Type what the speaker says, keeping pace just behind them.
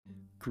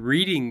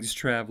Greetings,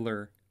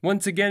 traveler.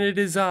 Once again it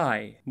is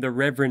I, the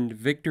Reverend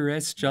Victor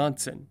S.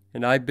 Johnson,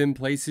 and I've been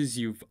places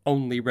you've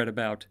only read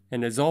about,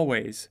 and as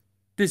always,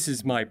 this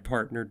is my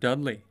partner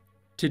Dudley.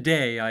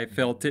 Today I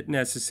felt it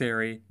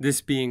necessary, this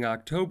being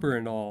October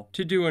and all,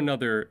 to do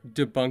another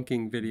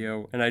debunking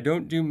video, and I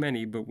don't do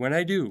many, but when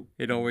I do,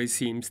 it always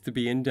seems to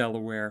be in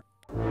Delaware.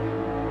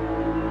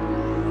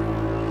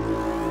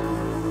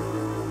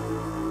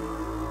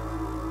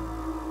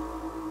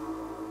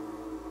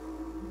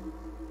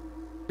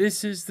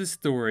 This is the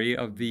story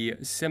of the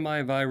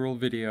semi-viral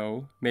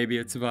video, maybe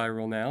it's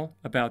viral now,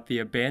 about the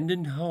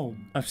abandoned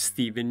home of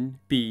Steven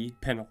B.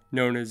 Pennell,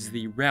 known as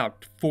the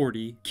Route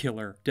 40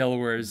 Killer,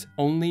 Delaware's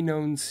only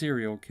known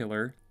serial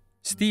killer.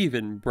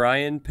 Stephen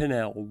Brian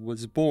Pennell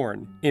was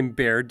born in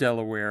Bear,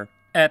 Delaware.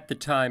 At the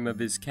time of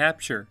his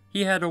capture,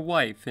 he had a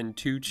wife and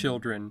 2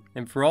 children,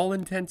 and for all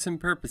intents and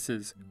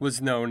purposes,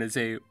 was known as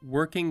a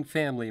working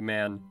family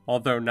man,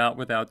 although not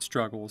without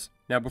struggles.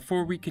 Now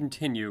before we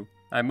continue,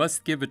 I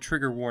must give a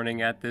trigger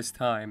warning at this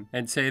time,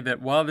 and say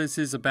that while this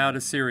is about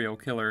a serial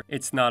killer,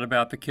 it's not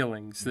about the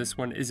killings. This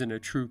one isn't a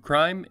true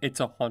crime,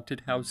 it's a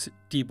haunted house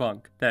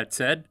debunk. That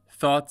said,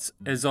 thoughts,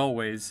 as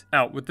always,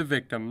 out with the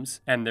victims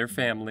and their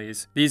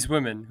families. These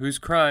women, whose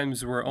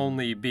crimes were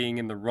only being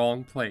in the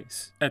wrong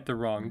place, at the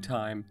wrong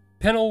time.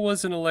 Pennell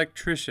was an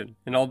electrician,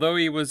 and although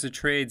he was a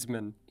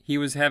tradesman, he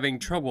was having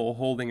trouble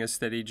holding a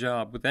steady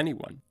job with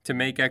anyone. To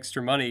make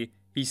extra money,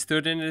 he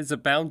stood in as a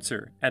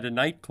bouncer at a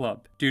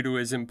nightclub due to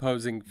his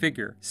imposing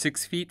figure,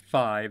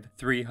 6'5",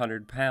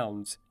 300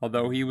 pounds.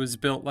 Although he was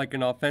built like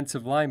an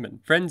offensive lineman,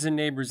 friends and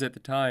neighbors at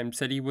the time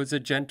said he was a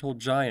gentle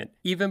giant,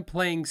 even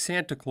playing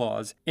Santa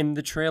Claus in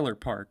the trailer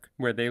park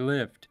where they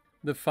lived.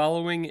 The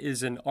following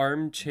is an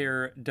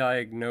armchair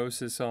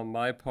diagnosis on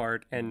my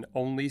part and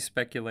only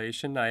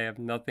speculation. I have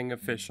nothing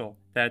official.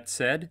 That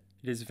said,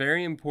 it is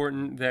very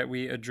important that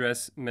we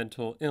address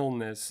mental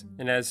illness,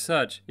 and as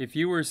such, if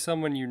you or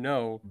someone you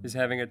know is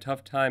having a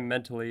tough time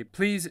mentally,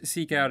 please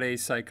seek out a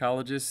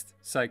psychologist,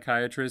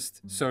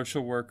 psychiatrist,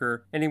 social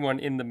worker, anyone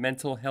in the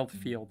mental health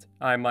field.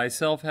 I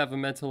myself have a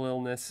mental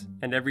illness,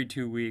 and every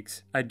 2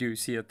 weeks I do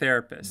see a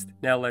therapist.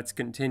 Now let's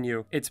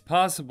continue. It's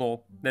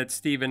possible that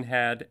Stephen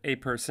had a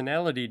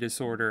personality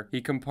disorder.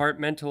 He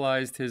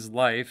compartmentalized his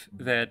life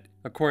that,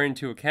 according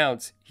to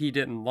accounts, he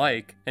didn't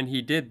like, and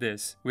he did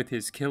this with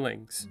his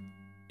killings.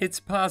 It's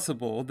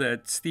possible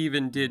that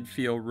Stephen did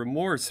feel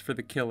remorse for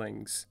the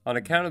killings, on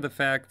account of the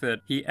fact that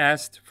he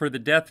asked for the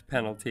death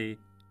penalty.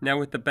 Now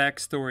with the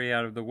backstory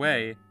out of the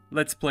way,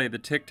 let's play the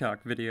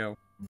TikTok video.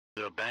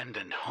 The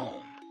abandoned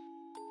home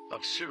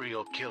of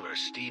serial killer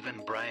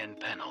Steven Brian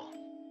Pennell.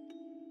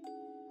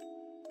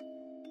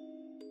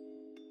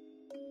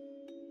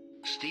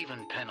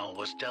 Stephen Pennell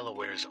was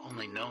Delaware's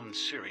only known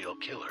serial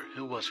killer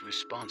who was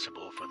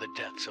responsible for the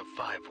deaths of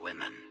 5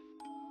 women.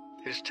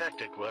 His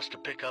tactic was to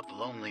pick up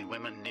lonely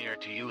women near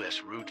to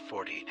US Route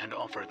 40 and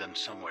offer them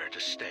somewhere to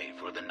stay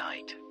for the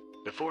night,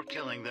 before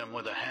killing them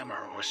with a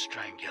hammer or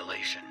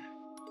strangulation.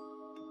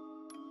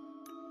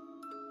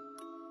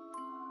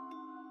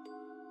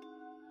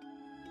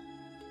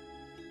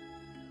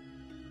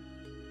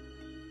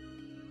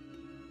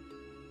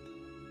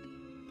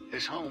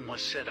 His home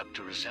was set up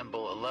to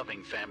resemble a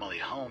loving family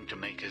home to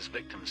make his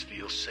victims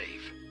feel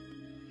safe.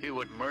 He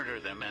would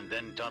murder them and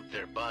then dump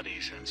their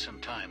bodies and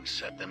sometimes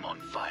set them on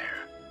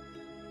fire.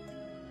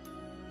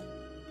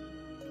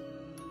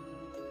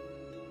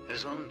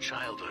 His own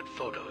childhood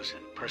photos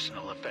and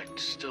personal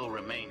effects still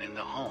remain in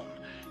the home,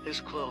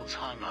 his clothes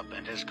hung up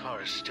and his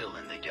cars still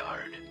in the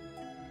yard.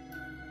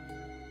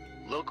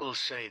 Locals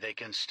say they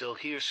can still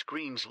hear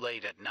screams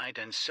late at night,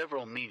 and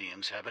several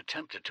mediums have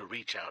attempted to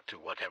reach out to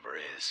whatever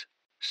is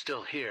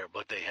still here,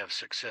 but they have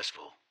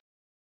successful.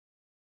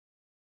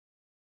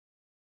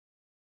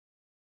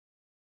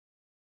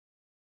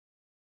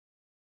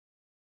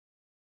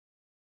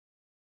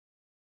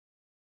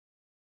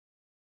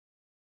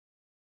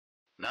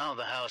 Now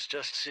the house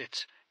just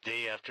sits,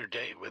 day after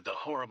day, with the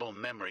horrible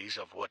memories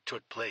of what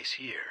took place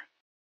here.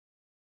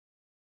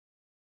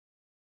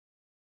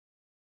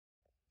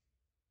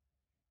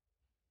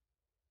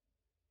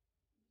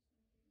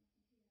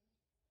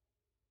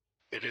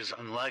 It is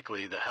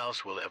unlikely the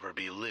house will ever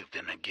be lived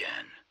in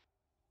again.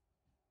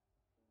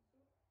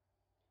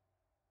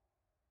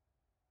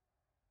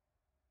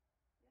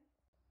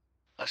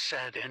 A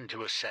sad end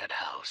to a sad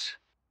house.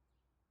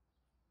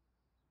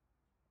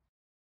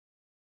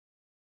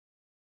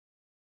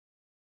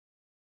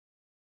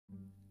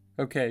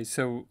 Okay,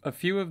 so a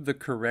few of the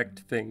correct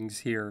things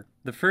here.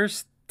 The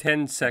first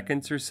 10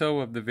 seconds or so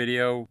of the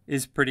video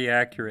is pretty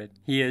accurate.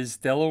 He is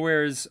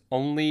Delaware's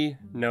only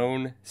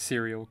known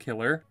serial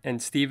killer,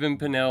 and Stephen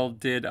Pennell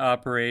did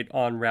operate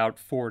on Route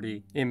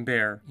 40 in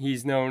Bear.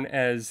 He's known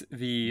as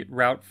the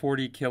Route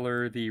 40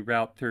 killer, the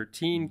Route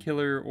 13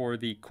 killer, or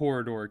the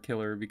corridor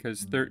killer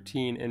because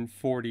 13 and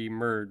 40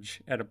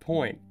 merge at a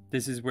point.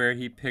 This is where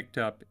he picked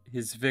up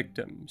his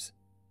victims.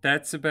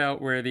 That's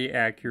about where the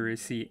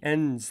accuracy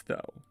ends,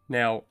 though.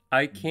 Now,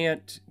 I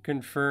can't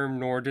confirm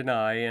nor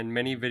deny, and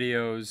many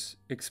videos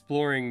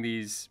exploring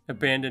these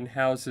abandoned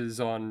houses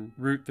on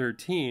Route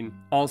 13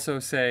 also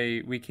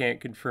say we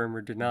can't confirm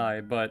or deny,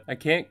 but I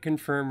can't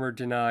confirm or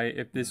deny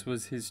if this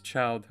was his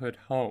childhood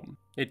home.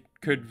 It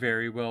could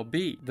very well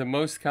be. The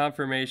most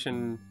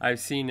confirmation I've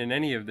seen in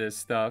any of this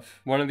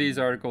stuff, one of these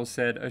articles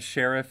said a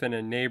sheriff and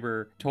a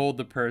neighbor told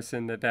the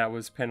person that that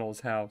was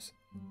Pennell's house.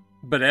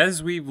 But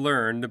as we've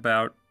learned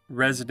about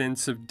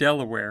residents of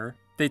Delaware,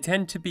 they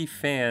tend to be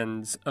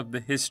fans of the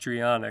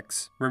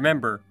histrionics.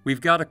 Remember,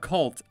 we've got a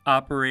cult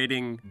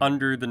operating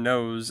under the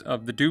nose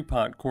of the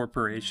DuPont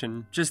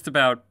Corporation, just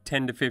about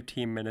 10 to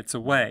 15 minutes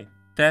away.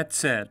 That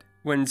said,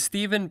 when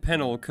Stephen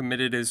Pennell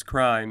committed his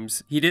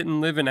crimes, he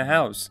didn't live in a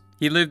house.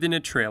 He lived in a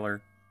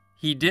trailer.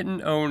 He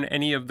didn't own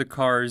any of the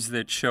cars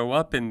that show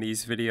up in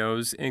these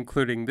videos,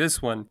 including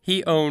this one.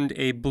 He owned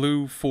a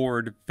blue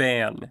Ford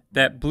van.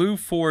 That blue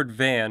Ford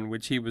van,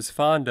 which he was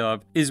fond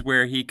of, is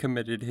where he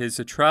committed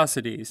his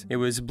atrocities. It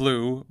was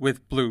blue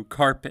with blue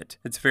carpet.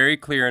 It's very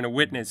clear in a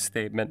witness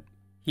statement.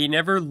 He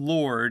never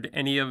lured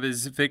any of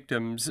his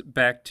victims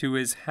back to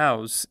his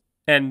house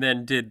and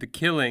then did the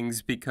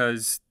killings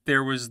because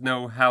there was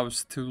no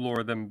house to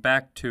lure them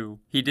back to.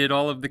 He did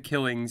all of the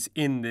killings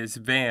in this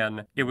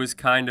van. It was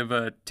kind of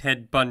a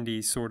Ted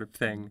Bundy sort of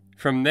thing.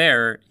 From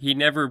there, he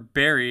never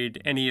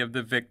buried any of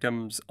the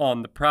victims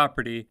on the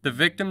property. The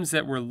victims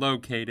that were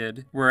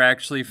located were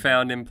actually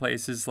found in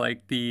places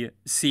like the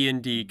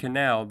C&D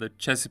Canal, the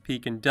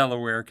Chesapeake and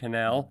Delaware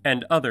Canal,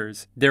 and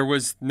others. There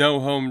was no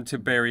home to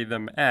bury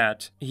them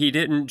at. He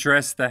didn't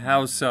dress the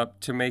house up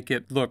to make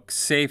it look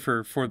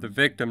safer for the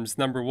victims.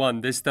 Number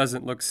one, this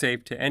doesn't look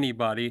safe to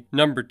anybody.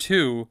 Number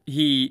two,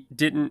 he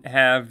didn't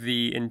have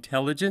the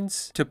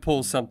intelligence to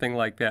pull something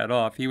like that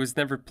off. He was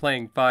never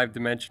playing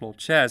five-dimensional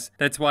chess.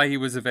 That's why he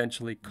was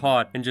eventually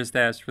caught and just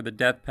asked for the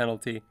death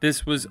penalty.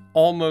 This was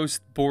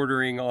almost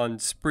bordering on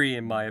spree,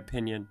 in my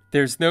opinion.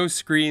 There's no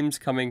screams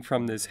coming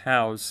from this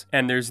house,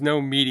 and there's no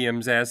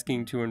mediums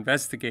asking to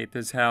investigate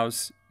this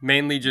house.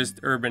 Mainly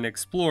just urban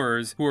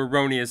explorers who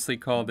erroneously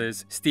call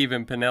this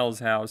Stephen Pennell's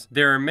house.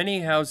 There are many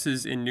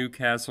houses in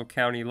Newcastle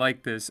County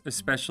like this,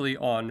 especially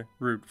on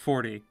Route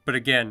 40. But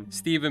again,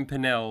 Stephen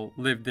Pennell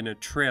lived in a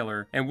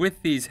trailer, and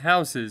with these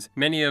houses,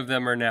 many of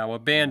them are now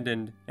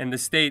abandoned, and the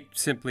state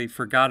simply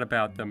forgot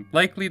about them.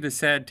 Likely the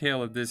sad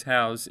tale of this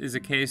house is a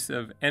case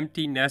of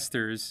empty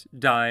nesters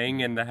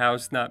dying and the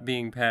house not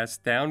being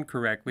passed down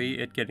correctly,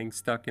 it getting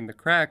stuck in the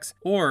cracks,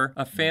 or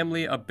a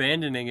family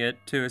abandoning it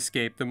to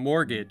escape the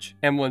mortgage.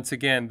 And once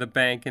again, the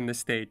bank and the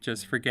state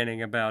just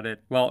forgetting about it.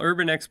 While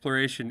urban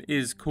exploration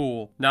is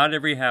cool, not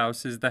every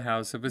house is the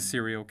house of a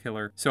serial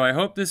killer. So I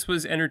hope this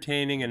was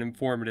entertaining and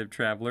informative,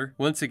 traveler.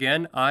 Once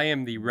again, I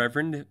am the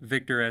Reverend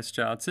Victor S.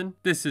 Johnson.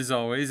 This, as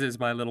always, is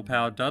my little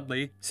pal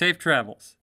Dudley. Safe travels.